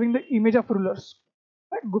were having the image of rulers.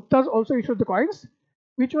 Right? Guptas also issued the coins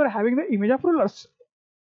which were having the image of rulers.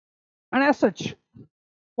 And as such,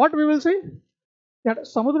 what we will see, that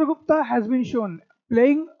Samudragupta has been shown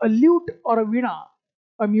playing a lute or a veena,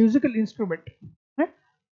 a musical instrument.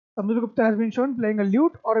 Samudragupta has been shown playing a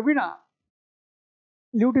lute or a veena.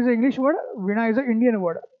 Lute is an English word, veena is an Indian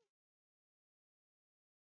word.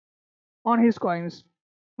 On his coins.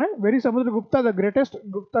 Very Samudragupta, the greatest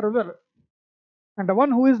Gupta ruler, and the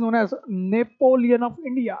one who is known as Napoleon of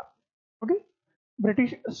India. Okay,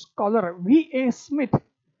 British scholar V.A. Smith,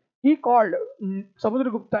 he called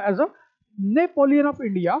Samudragupta as a Napoleon of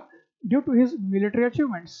India due to his military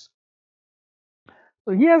achievements.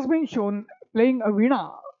 So he has been shown playing a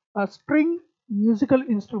veena, a string musical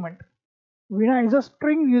instrument. Veena is a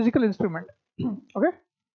string musical instrument. Okay,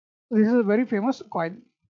 so this is a very famous coin.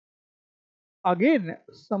 Again,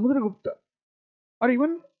 Samudragupta, or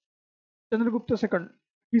even Chandragupta II,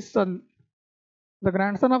 his son, the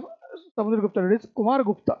grandson of Samudragupta, that is Kumar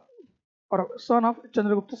Gupta, or son of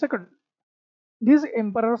Chandragupta II. These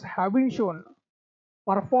emperors have been shown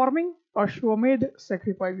performing Ashwamedh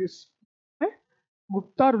sacrifices. Eh?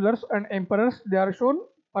 Gupta rulers and emperors, they are shown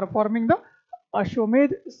performing the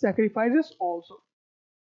Ashwamedh sacrifices also.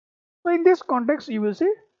 So in this context, you will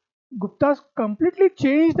see Guptas completely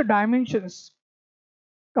changed the dimensions,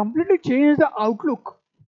 completely changed the outlook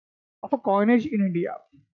of a coinage in India.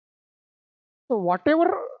 So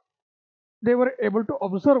whatever they were able to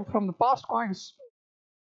observe from the past coins,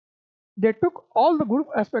 they took all the good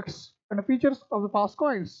aspects and features of the past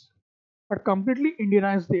coins, but completely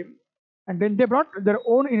Indianized them. And then they brought their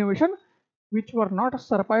own innovation, which were not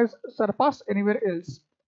surpassed anywhere else,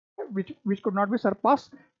 which could not be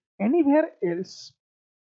surpassed anywhere else.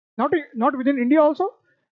 Not within India also,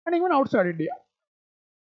 and even outside India.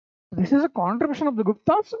 This is a contribution of the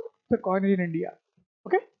Guptas to the coinage in India.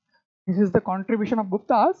 Okay, this is the contribution of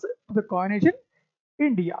Guptas to the coinage in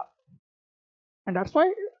India, and that's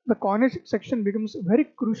why the coinage section becomes very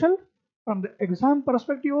crucial from the exam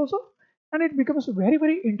perspective also, and it becomes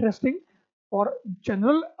very interesting for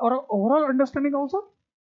general or overall understanding also,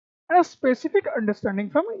 and a specific understanding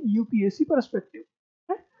from UPSC perspective.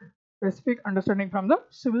 Okay? Specific understanding from the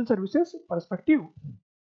civil services perspective.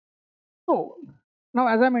 So now,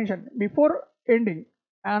 as I mentioned before ending,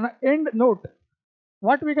 an end note,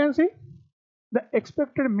 what we can see, the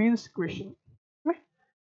expected means question. Okay?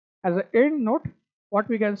 As an end note, what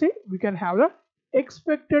we can see, we can have the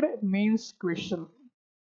expected means question.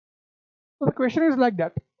 So the question is like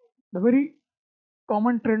that, the very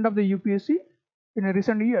common trend of the UPSC in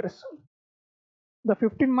recent years, the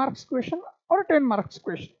 15 marks question or a 10 marks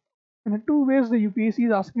question. In two ways the UPSC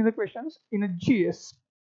is asking the questions in a GS.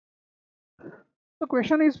 The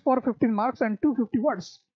question is for 15 marks and 250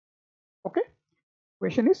 words. Okay,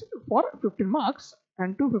 question is for 15 marks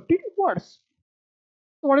and 250 words.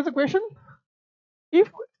 So what is the question? If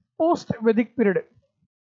post-Vedic period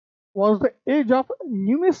was the age of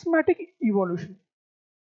numismatic evolution,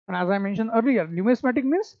 and as I mentioned earlier, numismatic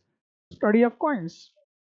means study of coins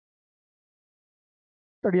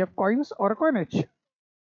or coinage.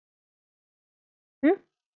 Okay?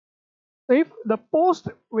 So if the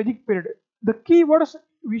post-Vedic period, the keywords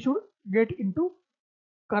we should get into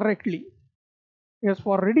correctly. Yes,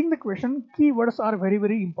 for reading the question, keywords are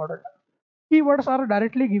very important. Keywords are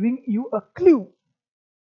directly giving you a clue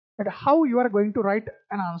at how you are going to write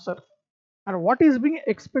an answer and what is being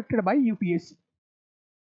expected by UPSC.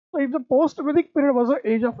 So if the post-Vedic period was the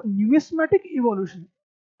age of numismatic evolution,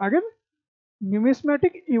 again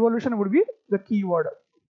numismatic evolution would be the keyword.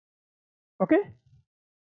 Okay,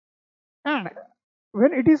 and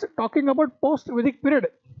when it is talking about post-Vedic period,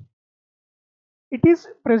 it is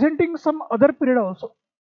presenting some other period also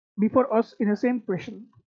before us in the same question.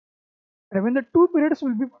 And when the two periods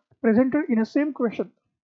will be presented in the same question,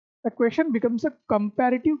 the question becomes a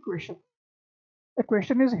comparative question. The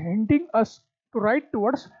question is hinting us to write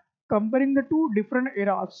towards comparing the two different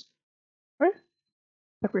eras. Right?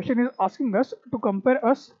 The question is asking us to compare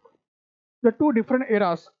us the two different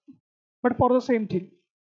eras, but for the same thing.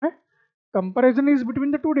 Right? Comparison is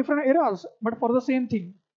between the two different eras, but for the same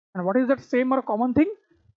thing. And what is that same or common thing?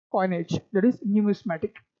 Coinage, that is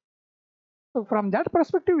numismatic. So from that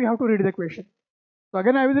perspective, we have to read the question. So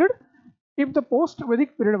again, I will read: if the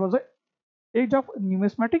post-Vedic period was the age of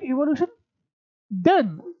numismatic evolution,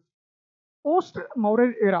 then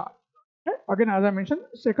post-Mauryan era, okay? Again as I mentioned,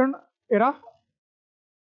 second era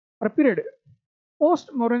or period,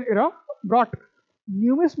 post-Mauryan era brought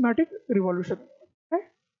numismatic revolution. Okay?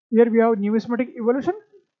 Here we have numismatic evolution,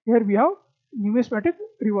 here we have numismatic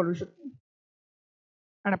revolution.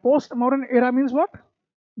 And a post-Mauryan era means what?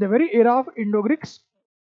 The very era of Indo-Greeks,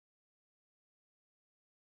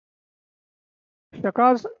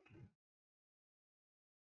 Shakas,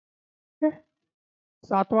 okay,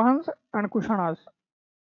 Satvahans and Kushanas.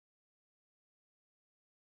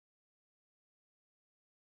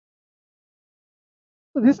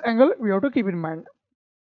 So this angle we have to keep in mind.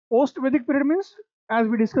 Post-Vedic period means, as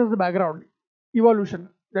we discussed the background, evolution,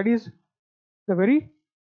 that is the very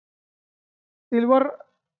silver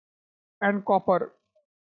and copper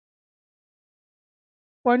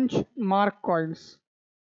punch mark coins.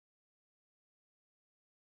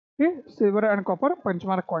 Okay, silver and copper punch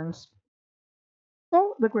mark coins.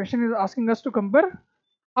 So the question is asking us to compare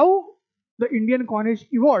how the Indian coinage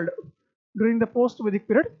evolved during the post-Vedic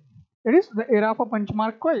period, that is the era of punch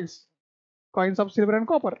mark coins, coins of silver and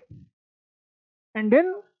copper. And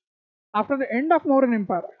then after the end of Mauryan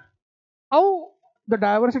Empire, how the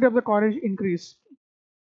diversity of the coinage increased,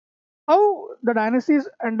 how the dynasties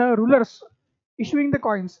and the rulers issuing the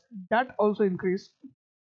coins that also increased,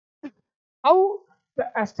 how the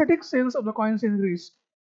aesthetic sense of the coins increased,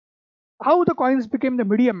 how the coins became the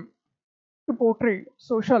medium to portray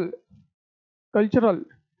social, cultural,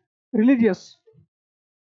 religious,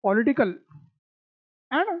 political,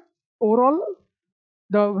 and overall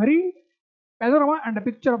the very panorama and the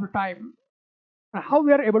picture of the time, and how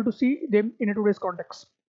we are able to see them in a today's context.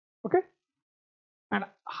 Okay, and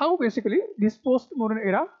how basically this post-modern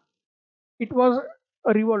era, it was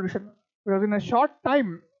a revolution, because in a short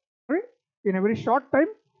time, right, in a very short time,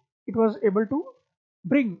 it was able to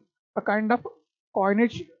bring a kind of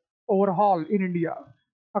coinage overhaul in India,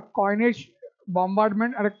 a coinage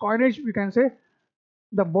bombardment, and a coinage, we can say,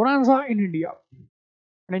 the bonanza in India.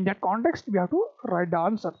 And in that context, we have to write the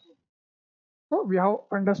answer. So we have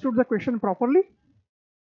understood the question properly,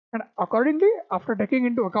 and accordingly, after taking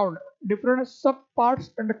into account different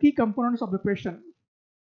subparts and the key components of the question,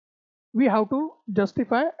 we have to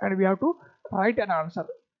justify and we have to write an answer.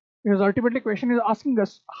 Because ultimately, question is asking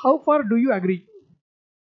us, how far do you agree?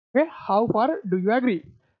 Okay, how far do you agree?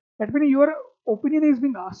 That means your opinion is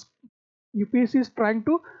being asked. UPSC is trying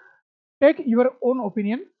to take your own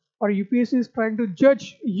opinion, or UPSC is trying to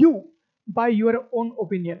judge you by your own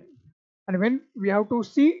opinion. And when we have to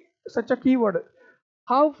see such a keyword,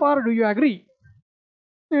 how far do you agree?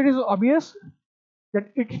 So it is obvious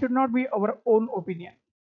that it should not be our own opinion.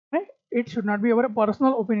 Right? It should not be our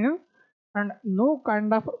personal opinion, and no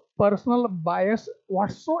kind of personal bias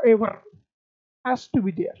whatsoever has to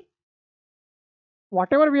be there.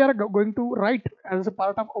 Whatever we are going to write as a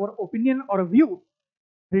part of our opinion or a view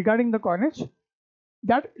regarding the coinage,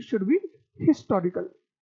 that should be historical.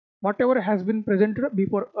 Whatever has been presented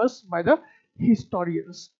before us by the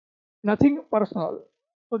historians, nothing personal.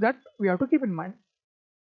 So that we have to keep in mind.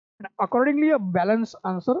 And accordingly, a balanced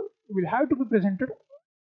answer will have to be presented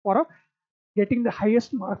for getting the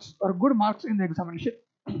highest marks or good marks in the examination.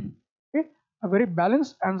 Okay, a very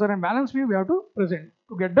balanced answer and balanced view we have to present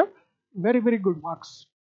to get the very good marks.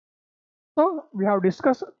 So we have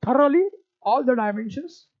discussed thoroughly all the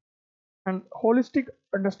dimensions and holistic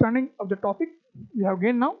understanding of the topic we have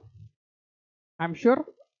gained now. I'm sure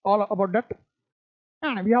all about that,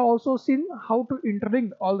 and we have also seen how to interlink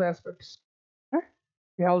all the aspects. Okay?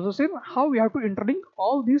 We have also seen how we have to interlink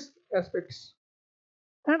all these aspects,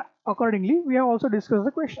 and accordingly we have also discussed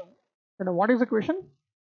the question. And what is the question?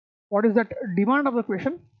 What is that demand of the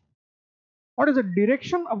question? What is the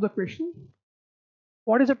direction of the question?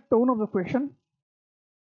 What is the tone of the question?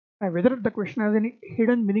 And whether the question has any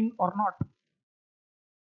hidden meaning or not,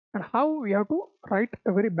 and how we have to write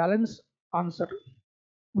a very balanced answer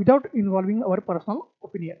without involving our personal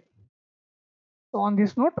opinion. So on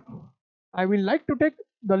this note, I will like to take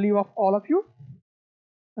the leave of all of you.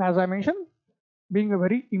 As I mentioned, being a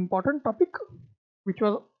very important topic which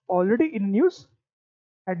was already in news,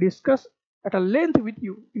 I discussed at a length with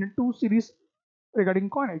you in 2 series regarding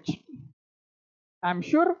coinage. I am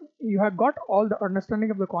sure you have got all the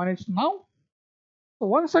understanding of the coinage now. So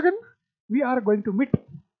once again, we are going to meet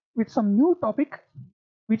with some new topic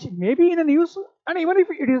which may be in the news, and even if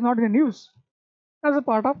it is not in the news, as a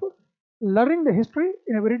part of learning the history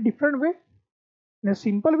in a very different way, in a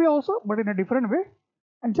simple way also, but in a different way,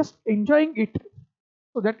 and just enjoying it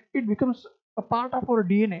so that it becomes a part of our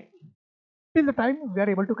DNA till the time we are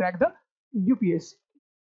able to crack the UPSC.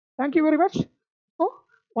 Thank you very much. So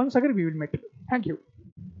once again we will meet. Thank you.